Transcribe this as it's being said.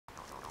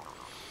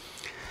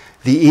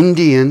the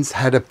Indians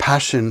had a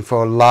passion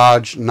for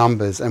large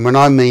numbers. And when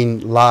I mean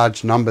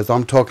large numbers,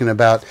 I'm talking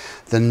about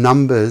the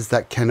numbers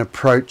that can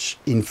approach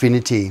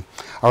infinity.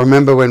 I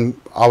remember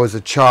when I was a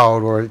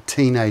child or a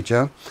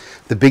teenager,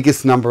 the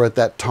biggest number at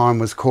that time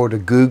was called a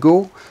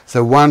googol.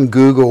 So one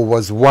googol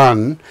was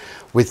 1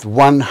 with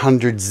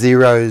 100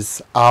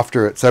 zeros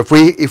after it. So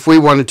if we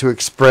wanted to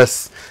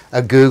express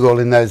a googol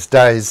in those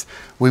days,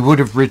 we would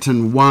have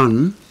written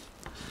 1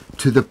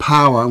 to the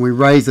power, and we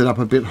raise it up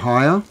a bit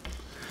higher.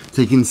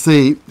 So you can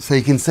see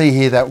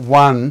here that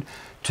 1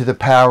 to the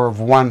power of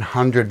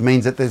 100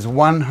 means that there's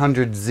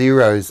 100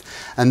 zeros,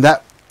 and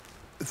that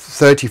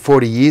 30,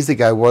 40 years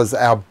ago was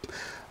our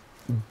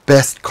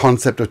best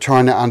concept of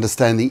trying to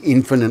understand the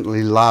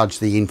infinitely large,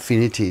 the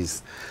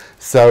infinities.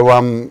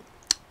 So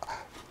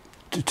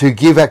to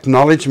give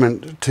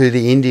acknowledgement to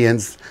the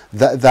Indians,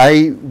 that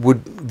they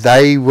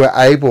were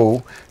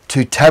able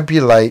to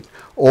tabulate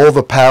all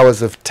the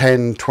powers of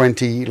 10,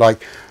 20,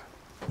 like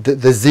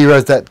the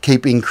zeros that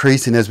keep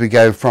increasing as we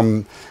go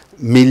from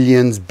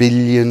millions,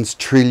 billions,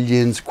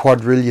 trillions,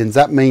 quadrillions.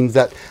 That means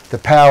that the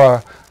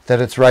power that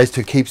it's raised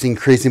to keeps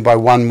increasing by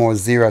 1 more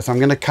zero. So I'm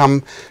going to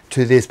come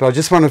to this, but I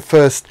just want to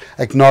first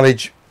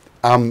acknowledge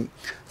a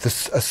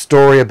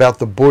story about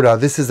the Buddha.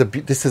 This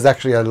is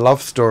actually a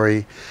love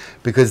story,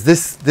 because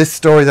this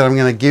story that I'm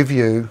going to give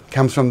you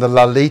comes from the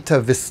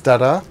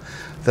Lalitavistara.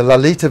 The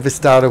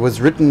Lalitavistara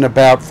was written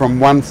about from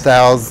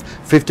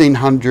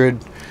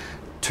 1500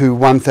 to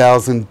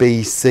 1000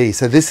 BC.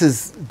 So this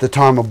is the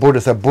time of Buddha.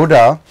 So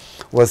Buddha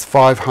was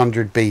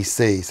 500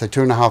 BC, so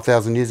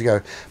 2,500 years ago.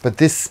 But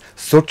this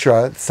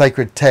sutra,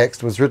 sacred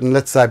text, was written,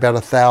 let's say, about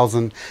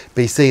 1000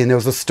 BC. And there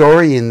was a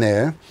story in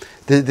there.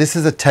 This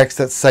is a text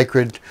that's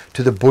sacred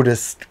to the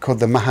Buddhist, called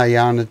the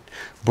Mahayana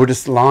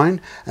Buddhist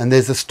line. And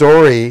there's a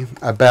story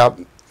about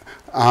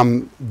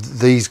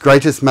these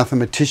greatest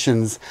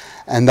mathematicians,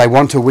 and they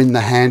want to win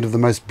the hand of the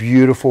most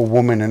beautiful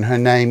woman, and her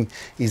name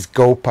is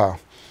Gupa.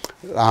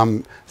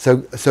 So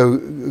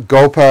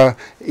Gupa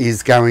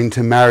is going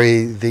to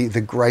marry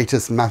the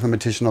greatest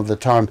mathematician of the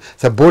time.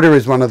 So Buddha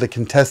is one of the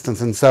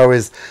contestants, and so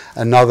is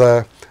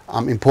another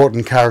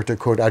important character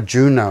called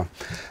Arjuna.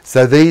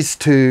 So these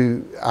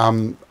two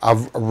are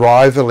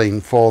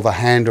rivaling for the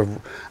hand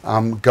of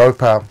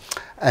Gupa,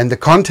 and the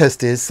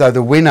contest is, so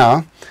the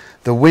winner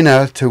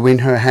to win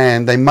her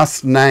hand, they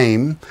must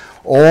name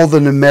all the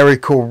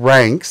numerical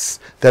ranks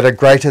that are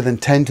greater than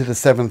 10 to the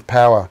 7th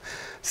power.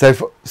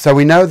 So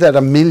we know that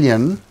a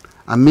million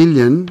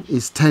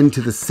is 10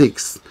 to the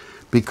 6th,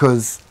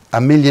 because a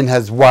million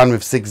has 1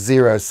 with 6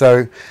 zeros.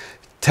 So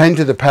 10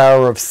 to the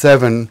power of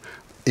 7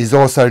 is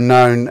also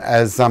known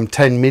as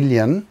 10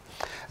 million,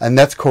 and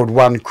that's called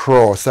 1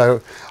 crore. So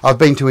I've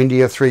been to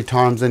India 3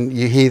 times, and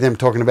you hear them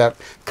talking about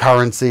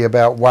currency,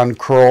 about 1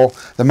 crore.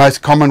 The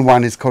most common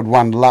one is called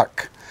 1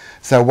 lakh.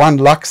 So 1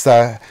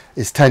 laksa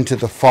is 10 to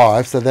the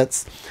 5, so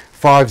that's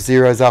 5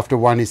 zeros after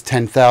 1 is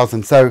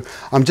 10,000. So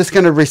I'm just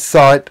going to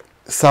recite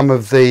some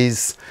of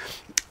these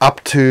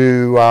up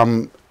to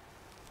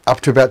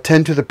about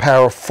 10 to the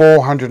power of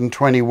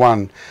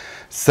 421.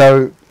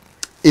 So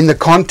in the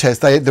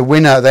contest, the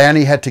winner, they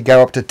only had to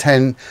go up to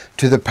 10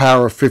 to the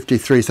power of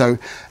 53. So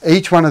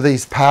each one of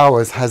these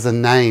powers has a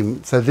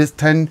name. So this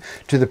 10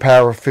 to the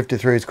power of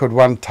 53 is called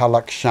 1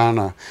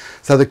 tallakshana.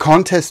 So the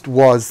contest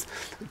was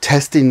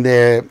testing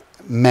their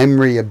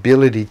memory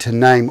ability to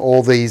name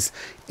all these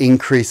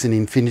increase in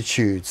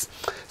infinitudes.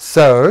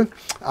 So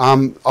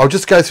I'll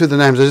just go through the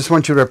names. I just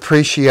want you to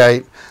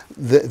appreciate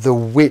the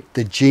wit,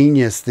 the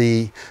genius,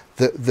 the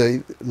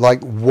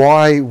like,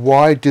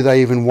 why do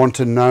they even want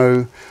to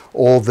know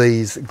all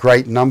these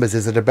great numbers?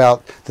 Is it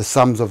about the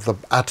sums of the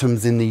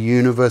atoms in the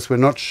universe? We're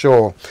not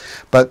sure,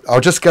 but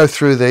I'll just go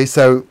through these.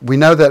 So we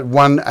know that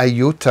 1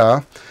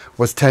 ayuta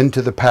was 10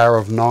 to the power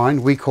of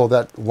 9. We call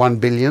that 1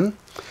 billion.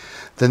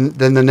 Then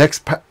the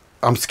next,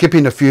 I'm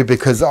skipping a few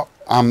because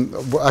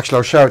actually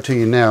I'll show it to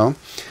you now.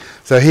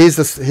 So here's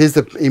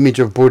the image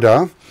of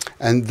Buddha,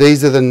 and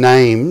these are the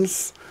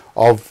names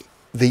of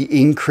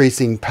the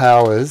increasing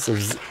powers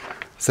of.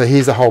 So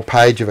here's a whole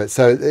page of it.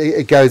 So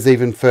it goes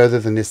even further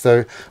than this.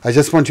 So I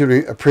just want you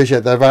to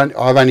appreciate that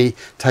I've only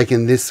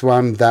taken this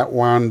one, that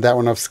one, that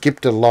one. I've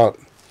skipped a lot.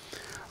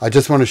 I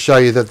just want to show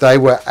you that they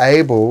were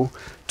able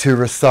to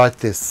recite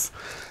this.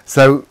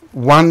 So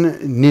 1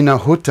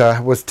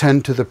 ninahuta was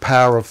 10 to the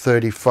power of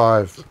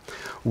 35.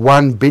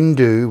 1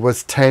 bindu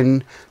was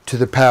 10 to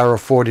the power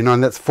of 49.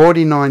 That's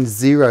 49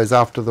 zeros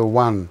after the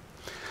 1.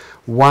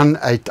 1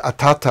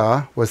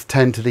 atata was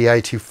 10 to the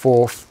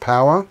 84th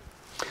power.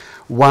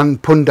 1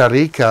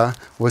 pundarika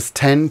was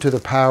 10 to the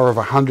power of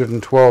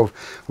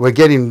 112. We're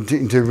getting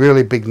into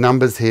really big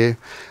numbers here.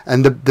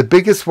 And the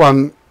biggest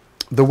one,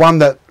 the one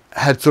that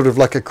had sort of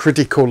like a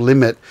critical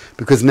limit,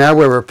 because now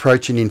we're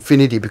approaching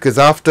infinity, because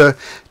after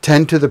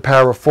 10 to the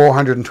power of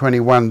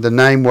 421, the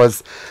name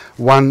was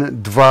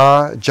 1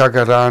 dva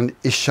jagaran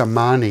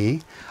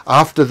ishamani.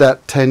 After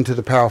that 10 to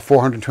the power of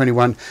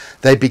 421,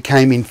 they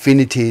became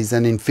infinities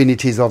and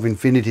infinities of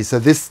infinity. So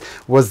this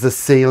was the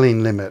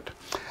ceiling limit.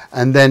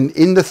 And then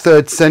in the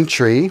 3rd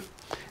century,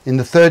 in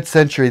the 3rd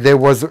century, there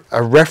was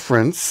a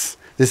reference.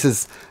 This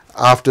is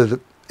after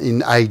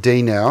in AD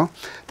now.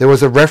 There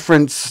was a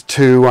reference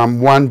to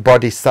one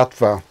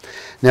bodhisattva.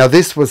 Now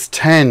this was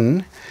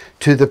 10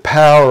 to the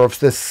power of,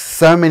 there's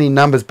so many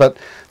numbers, but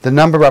the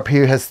number up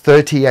here has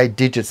 38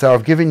 digits. So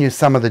I've given you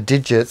some of the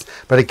digits,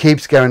 but it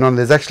keeps going on.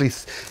 There's actually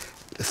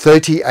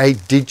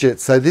 38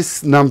 digits. So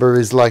this number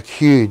is like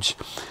huge.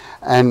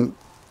 And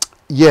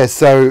yeah,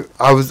 so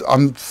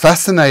I'm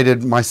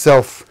fascinated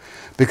myself,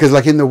 because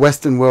like in the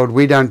Western world,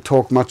 we don't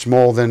talk much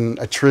more than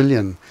a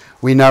trillion.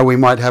 We know we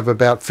might have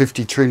about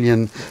 50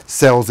 trillion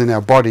cells in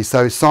our body.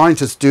 So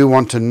scientists do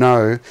want to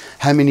know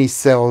how many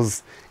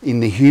cells in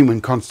the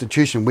human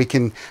constitution. We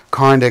can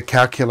kind of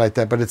calculate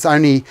that, but it's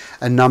only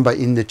a number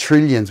in the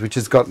trillions, which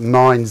has got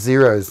 9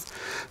 zeros.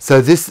 So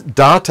this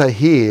data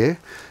here,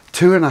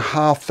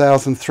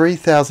 2,500,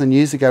 3,000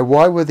 years ago,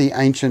 why were the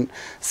ancient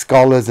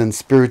scholars and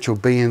spiritual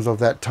beings of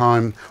that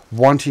time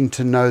wanting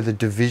to know the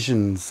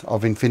divisions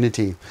of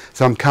infinity?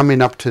 So I'm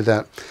coming up to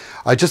that.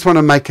 I just want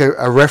to make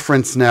a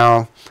reference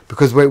now,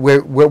 because what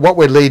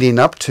we're leading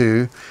up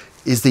to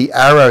is the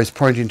arrows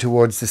pointing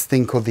towards this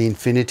thing called the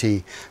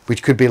infinity,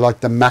 which could be like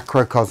the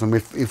macrocosm.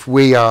 If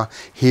we are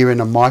here in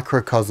a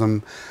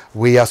microcosm,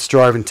 we are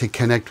striving to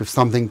connect with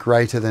something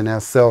greater than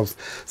ourselves.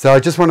 So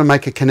I just want to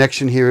make a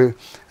connection here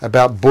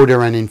about Buddha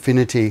and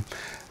infinity.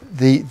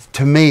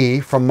 To me,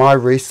 from my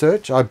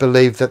research, I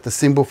believe that the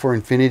symbol for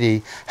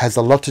infinity has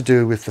a lot to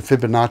do with the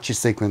Fibonacci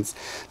sequence.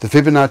 The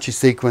Fibonacci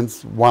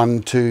sequence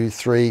 1, 2,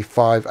 3,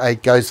 5,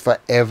 8 goes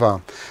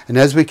forever. And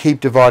as we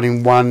keep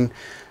dividing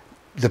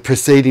the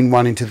preceding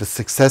one into the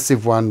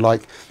successive one,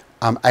 like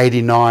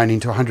 89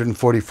 into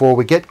 144,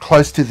 we get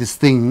close to this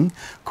thing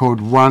called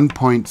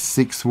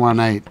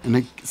 1.618, and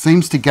it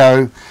seems to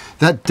go,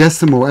 that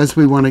decimal, as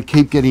we want to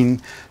keep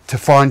getting to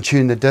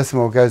fine-tune the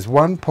decimal, goes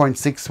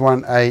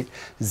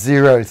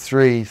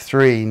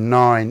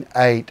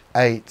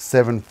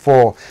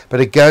 1.61803398874,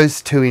 but it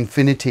goes to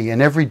infinity,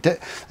 and every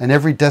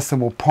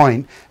decimal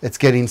point it's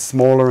getting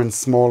smaller and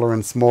smaller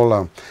and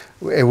smaller,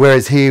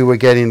 whereas here we're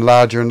getting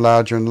larger and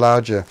larger and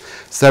larger.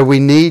 So we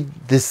need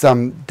this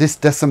this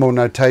decimal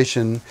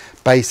notation.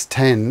 Base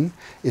 10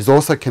 is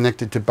also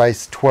connected to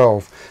base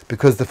 12,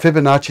 because the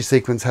Fibonacci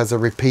sequence has a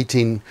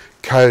repeating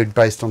code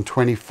based on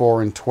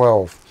 24 and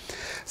 12.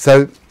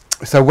 So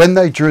when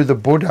they drew the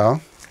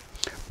Buddha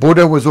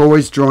was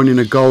always drawn in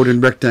a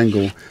golden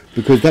rectangle,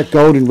 because that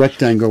golden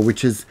rectangle,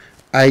 which is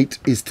 8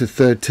 is to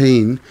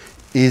 13,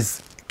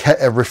 is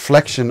a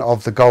reflection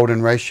of the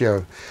golden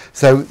ratio.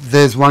 So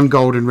there's one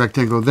golden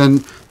rectangle.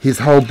 Then his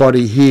whole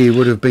body here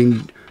would have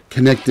been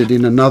connected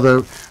in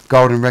another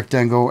golden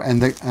rectangle,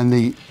 and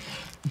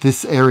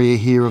this area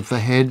here of the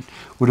head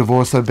would have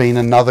also been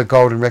another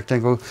golden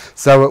rectangle.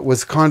 So it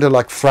was kind of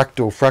like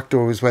fractal.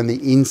 Fractal is when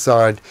the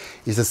inside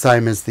is the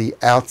same as the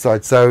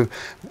outside. So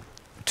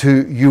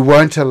you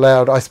weren't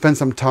allowed. I spent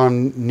some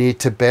time near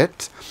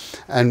Tibet,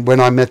 and when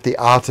I met the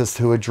artists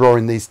who were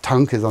drawing these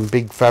tankas on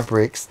big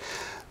fabrics,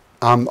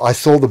 I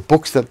saw the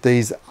books that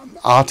these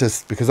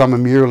artists, because I'm a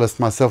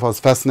muralist myself, I was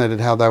fascinated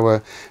how they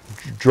were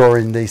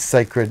drawing these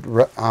sacred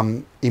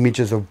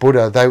images of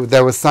Buddha.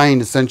 They were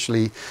saying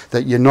essentially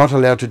that you're not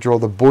allowed to draw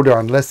the Buddha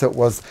unless it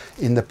was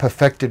in the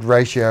perfected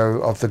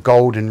ratio of the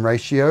golden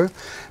ratio,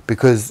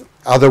 because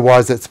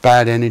otherwise it's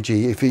bad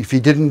energy. If you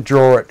didn't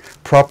draw it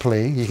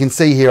properly, you can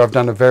see here I've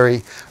done a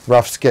very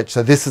rough sketch,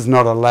 so this is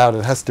not allowed.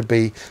 It has to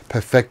be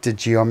perfected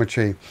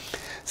geometry.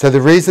 So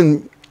the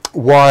reason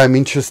why I'm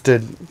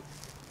interested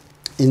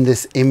in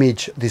this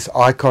image, this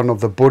icon of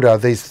the Buddha,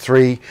 these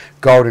 3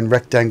 golden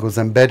rectangles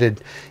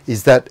embedded,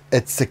 is that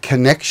it's a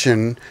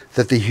connection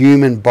that the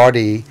human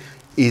body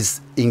is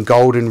in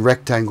golden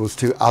rectangles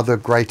to other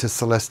greater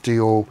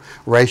celestial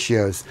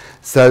ratios.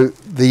 So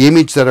the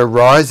image that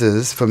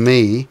arises for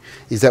me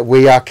is that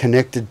we are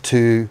connected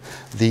to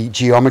the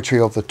geometry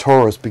of the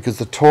torus, because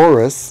the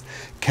torus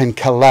can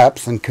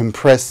collapse and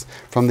compress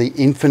from the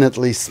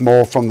infinitely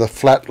small, from the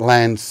flat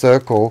land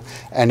circle,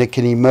 and it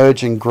can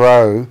emerge and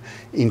grow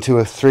into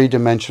a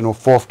 3-dimensional,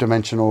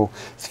 4th-dimensional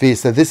sphere.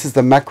 So this is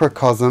the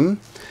macrocosm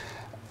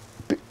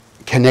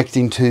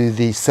connecting to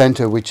the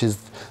center, which is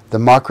the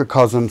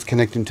microcosms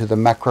connecting to the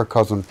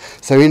macrocosm.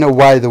 So in a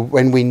way,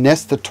 when we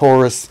nest the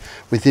torus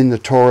within the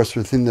torus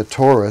within the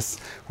torus,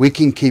 we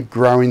can keep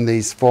growing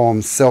these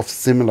forms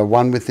self-similar,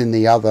 one within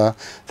the other,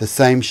 the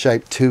same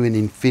shape to an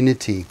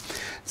infinity.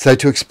 So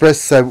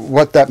so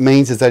what that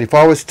means is that if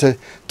I was to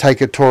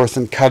take a torus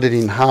and cut it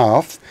in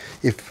half,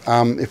 if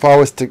I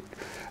was to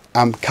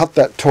cut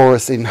that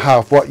torus in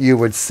half, what you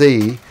would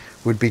see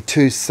would be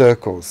 2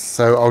 circles.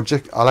 So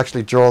I'll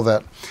actually draw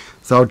that.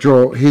 So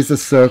here's a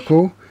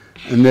circle,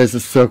 and there's a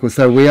circle.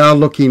 So we are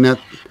looking at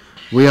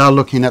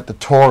the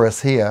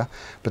torus here,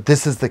 but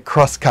this is the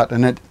cross cut,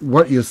 and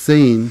what you're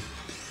seeing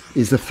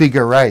is a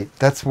figure 8.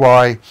 That's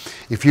why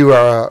if you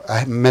are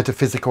a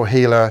metaphysical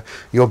healer,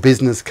 your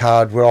business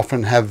card will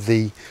often have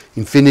the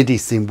infinity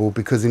symbol,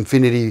 because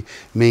infinity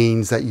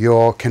means that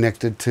you're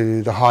connected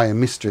to the higher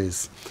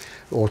mysteries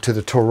or to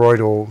the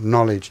toroidal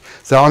knowledge.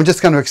 So I'm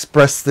just going to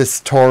express this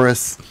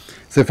torus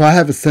So if I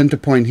have a center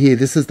point here,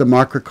 this is the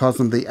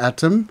microcosm of the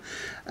atom,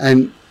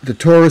 and the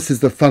torus is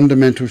the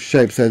fundamental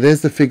shape. So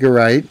there's the figure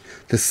 8,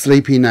 the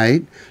sleeping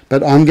 8,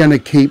 but I'm going to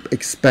keep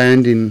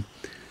expanding.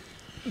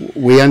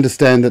 We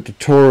understand that the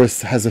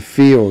torus has a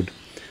field,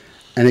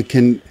 and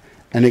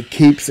it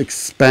keeps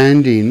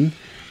expanding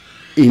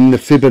in the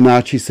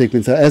Fibonacci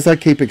sequence. So as I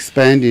keep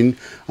expanding,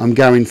 I'm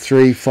going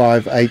 3,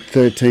 5, 8,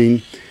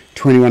 13,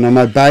 21. I'm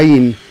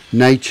obeying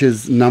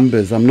nature's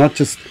numbers. I'm not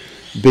just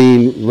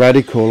being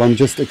radical. I'm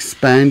just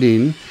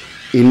expanding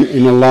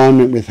in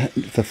alignment with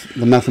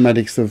the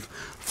mathematics of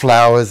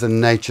flowers and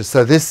nature.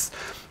 So this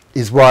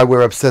is why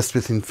we're obsessed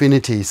with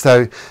infinity.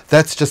 So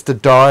that's just a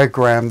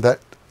diagram that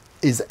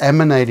is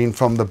emanating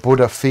from the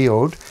Buddha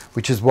field,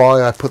 which is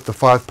why I put the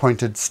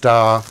 5-pointed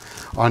star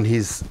on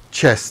his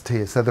chest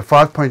here. So the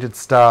 5-pointed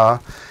star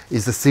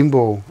is the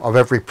symbol of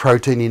every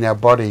protein in our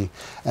body,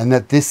 and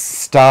that this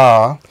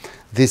star,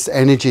 this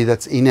energy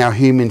that's in our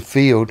human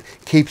field,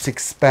 keeps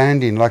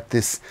expanding like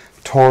this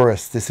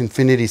torus, this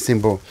infinity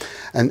symbol.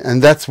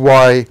 And that's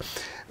why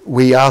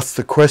we ask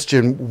the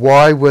question,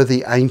 why were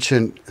the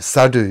ancient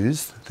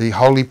sadhus, the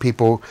holy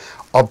people,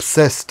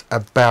 obsessed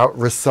about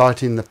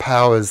reciting the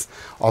powers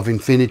of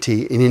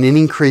infinity in an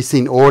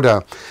increasing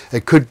order?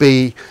 It could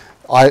be,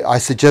 I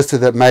suggested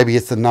that maybe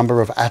it's the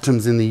number of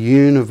atoms in the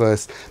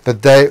universe,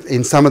 but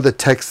in some of the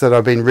texts that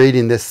I've been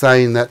reading, they're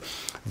saying that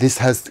this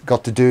has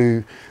got to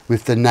do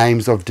with the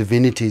names of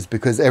divinities,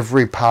 because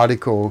every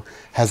particle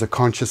has a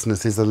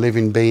consciousness, is a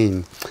living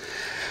being.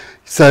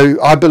 So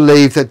I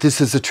believe that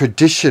this is a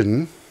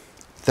tradition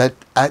that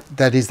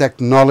is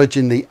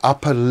acknowledging the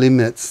upper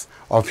limits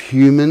of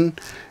human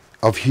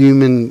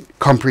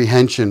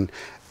comprehension.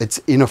 It's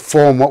in a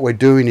form, what we're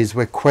doing is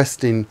we're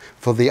questing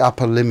for the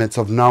upper limits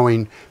of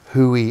knowing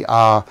who we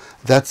are.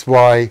 That's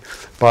why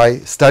by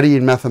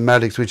studying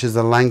mathematics, which is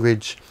a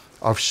language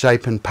of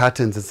shape and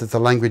patterns, it's the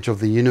language of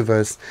the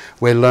universe,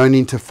 we're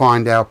learning to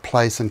find our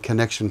place and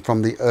connection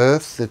from the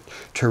earth, the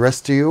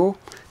terrestrial,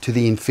 to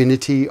the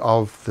infinity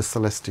of the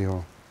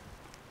celestial.